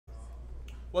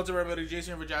What's up, everybody?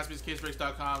 Jason here for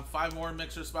JaspysCaseBreaks.com. 5 more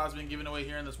mixer spots being given away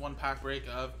here in this one pack break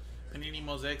of Panini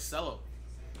Mosaic Cello.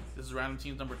 This is random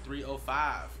teams number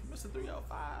 305. Mr.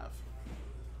 305.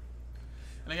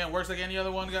 And again, works like any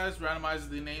other one, guys. Randomizes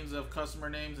the names of customer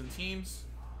names and teams.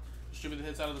 Distribute the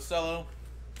hits out of the cello.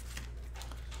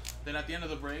 Then at the end of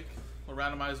the break, we'll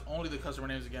randomize only the customer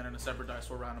names again in a separate dice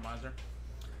roll randomizer.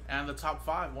 And the top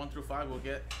 5, 1 through 5, will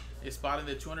get a spot in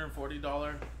the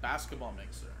 $240 basketball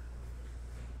mixer.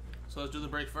 So let's do the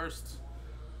break first.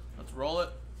 Let's roll it.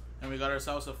 And we got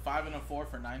ourselves a 5 and a 4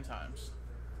 for 9 times.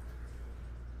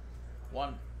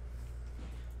 1,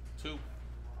 2,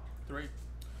 3,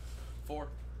 4,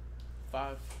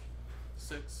 5,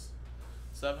 6,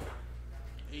 7,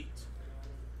 8,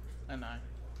 and 9.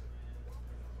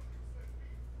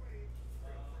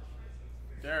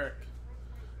 Derek.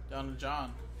 Down to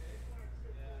John.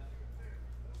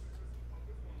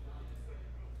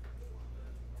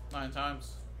 9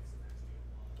 times.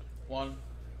 1,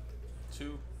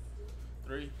 2,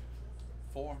 3,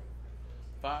 4,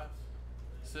 5,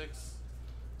 6,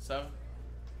 7,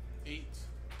 8,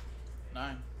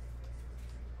 9.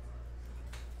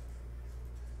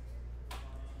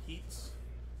 Heats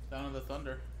down to the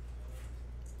Thunder.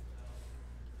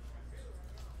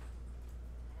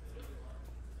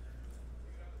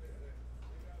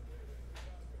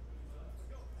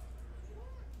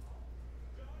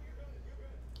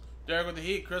 Derek with the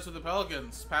Heat, Chris with the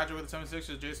Pelicans, Patrick with the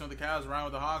 76ers, Jason with the Cavs, Ryan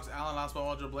with the Hawks, Alan last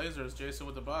ball Mojo Blazers, Jason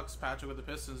with the Bucks, Patrick with the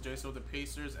Pistons, Jason with the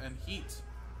Pacers and Heat.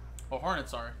 Oh,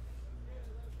 Hornets, sorry.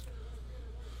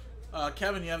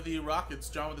 Kevin, you have the Rockets,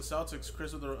 John with the Celtics,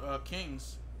 Chris with the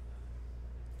Kings,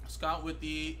 Scott with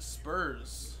the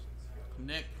Spurs,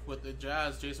 Nick with the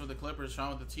Jazz, Jason with the Clippers,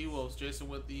 Sean with the T-Wolves, Jason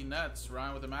with the Nets,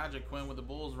 Ryan with the Magic, Quinn with the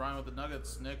Bulls, Ryan with the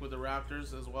Nuggets, Nick with the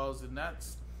Raptors as well as the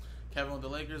Nets, Kevin with the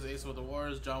Lakers, Ace with the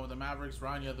Warriors, John with the Mavericks,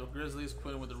 Ryan, you have the Grizzlies,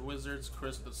 Quinn with the Wizards,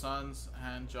 Chris with the Suns,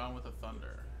 and John with the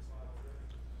Thunder.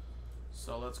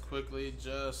 So let's quickly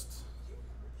just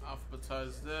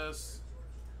alphabetize this,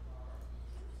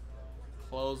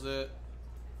 close it,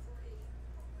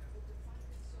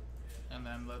 and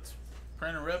then let's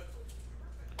print and rip,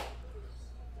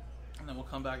 and then we'll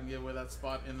come back and give away that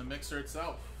spot in the mixer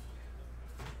itself.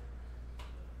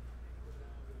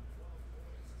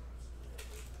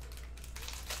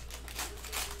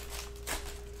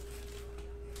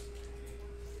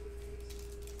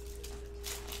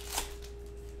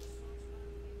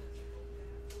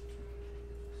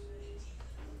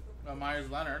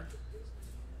 Myers Leonard,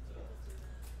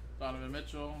 Donovan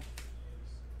Mitchell,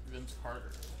 Vince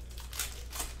Carter.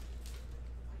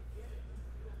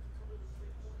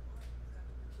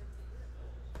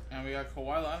 And we got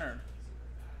Kawhi Leonard.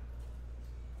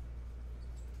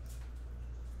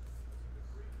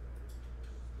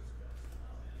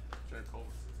 Jared Culver.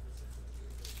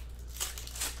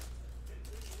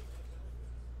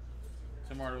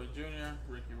 Tim Hardaway Jr.,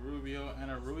 Ricky Rubio, and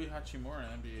a Rui Hachimura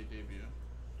NBA debut.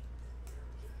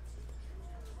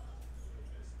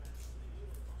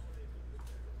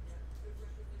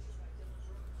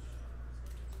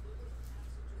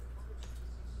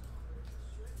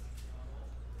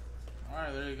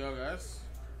 Alright, there you go, guys.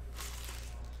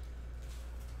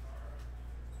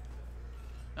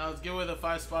 Now let's give away the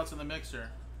 5 spots in the mixer.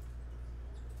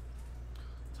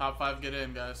 Top 5 get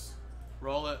in, guys.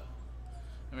 Roll it.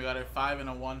 And we got a 5 and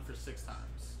a 1 for 6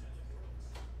 times.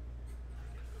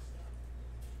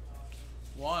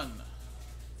 1,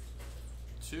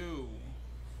 2,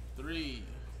 3,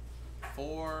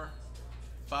 4,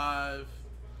 5,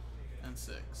 and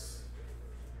 6.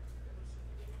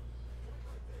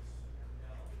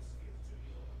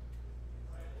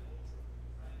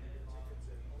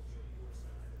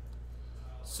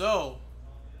 So,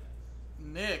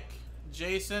 Nick,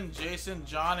 Jason,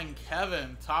 John, and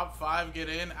Kevin, top 5 get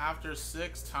in after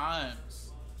 6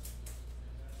 times.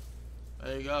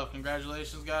 There you go.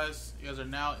 Congratulations, guys. You guys are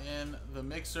now in the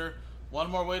mixer. One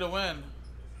more way to win.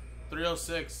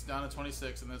 306 down to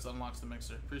 26, and this unlocks the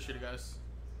mixer. Appreciate it, guys.